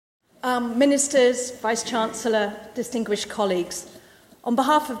Ministers, Vice-Chancellor, distinguished colleagues, on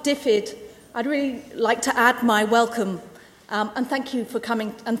behalf of DFID, I'd really like to add my welcome and thanks for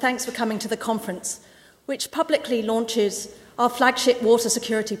coming to the conference, which publicly launches our flagship water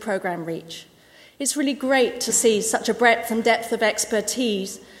security programme, REACH. It's really great to see such a breadth and depth of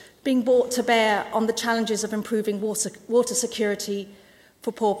expertise being brought to bear on the challenges of improving water security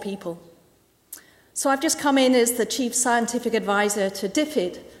for poor people. So I've just come in as the Chief Scientific Advisor to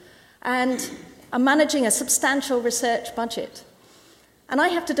DFID, and I'm managing a substantial research budget. And I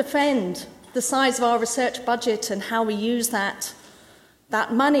have to defend the size of our research budget and how we use that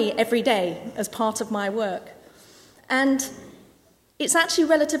money every day as part of my work. And it's actually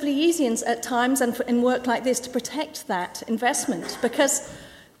relatively easy at times and in work like this to protect that investment, because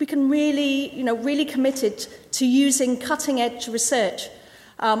we can really committed to using cutting-edge research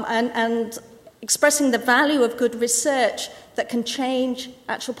and expressing the value of good research that can change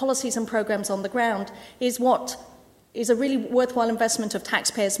actual policies and programs on the ground is what is a really worthwhile investment of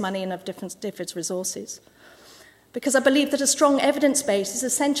taxpayers' money and of different resources. Because I believe that a strong evidence base is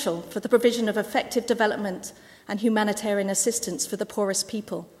essential for the provision of effective development and humanitarian assistance for the poorest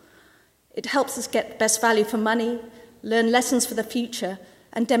people. It helps us get best value for money, learn lessons for the future,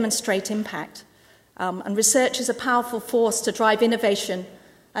 and demonstrate impact. And research is a powerful force to drive innovation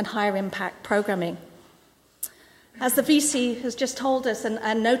and higher impact programming. As the VC has just told us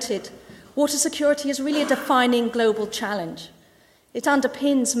and noted, water security is really a defining global challenge. It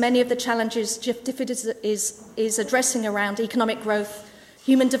underpins many of the challenges DFID is addressing around economic growth,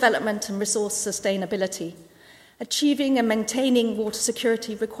 human development and resource sustainability. Achieving and maintaining water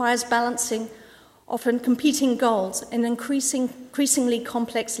security requires balancing often competing goals in an increasingly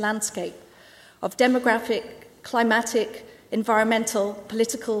complex landscape of demographic, climatic, environmental,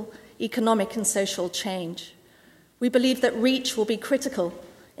 political, economic and social change. We believe that REACH will be critical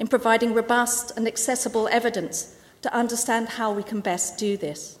in providing robust and accessible evidence to understand how we can best do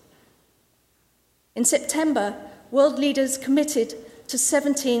this. In September, world leaders committed to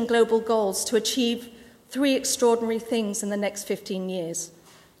 17 global goals to achieve 3 extraordinary things in the next 15 years: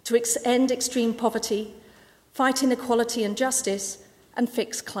 to end extreme poverty, fight inequality and justice, and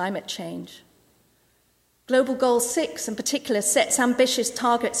fix climate change. Global Goal 6, in particular, sets ambitious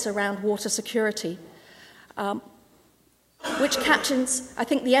targets around water security, which captures, I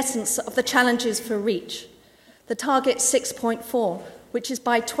think, the essence of the challenges for REACH. The target 6.4, which is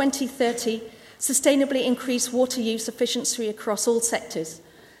by 2030, sustainably increase water use efficiency across all sectors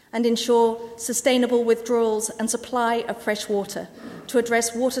and ensure sustainable withdrawals and supply of fresh water to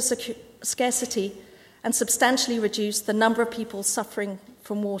address water scarcity and substantially reduce the number of people suffering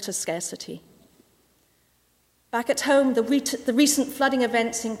from water scarcity. Back at home, the recent flooding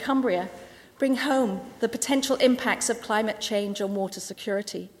events in Cumbria bring home the potential impacts of climate change on water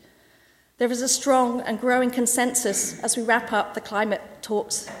security. There is a strong and growing consensus as we wrap up the climate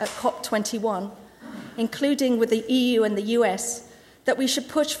talks at COP21, including with the EU and the US, that we should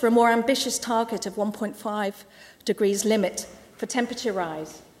push for a more ambitious target of 1.5 degrees limit for temperature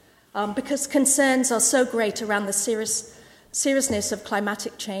rise, because concerns are so great around the seriousness of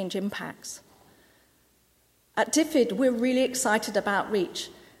climatic change impacts. At DFID, we're really excited about REACH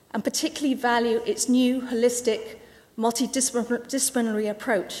and particularly value its new holistic, multidisciplinary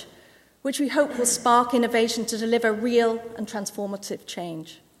approach, which we hope will spark innovation to deliver real and transformative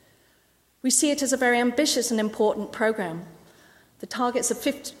change. We see it as a very ambitious and important programme. The targets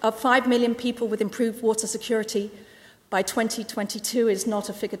of 5 million people with improved water security by 2022 is not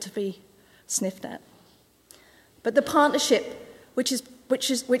a figure to be sniffed at. But the partnership, which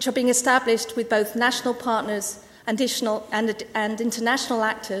are being established with both national partners and international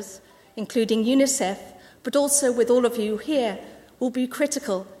actors, including UNICEF, but also with all of you here, will be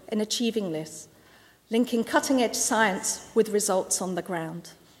critical in achieving this, linking cutting-edge science with results on the ground.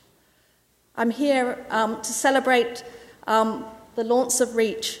 I'm here to celebrate the launch of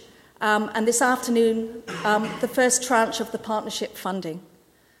REACH and this afternoon the first tranche of the partnership funding.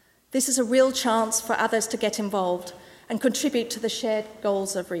 This is a real chance for others to get involved and contribute to the shared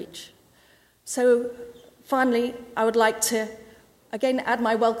goals of REACH. So finally, I would like to again add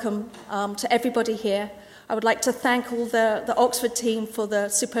my welcome to everybody here. I would like to thank all the Oxford team for the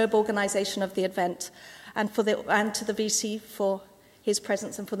superb organisation of the event and to the VC for his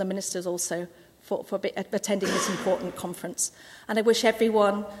presence and for the ministers also for attending this important conference. And I wish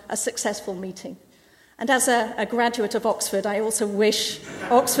everyone a successful meeting. And as a graduate of Oxford, I also wish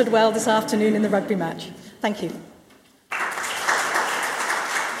Oxford well this afternoon in the rugby match. Thank you.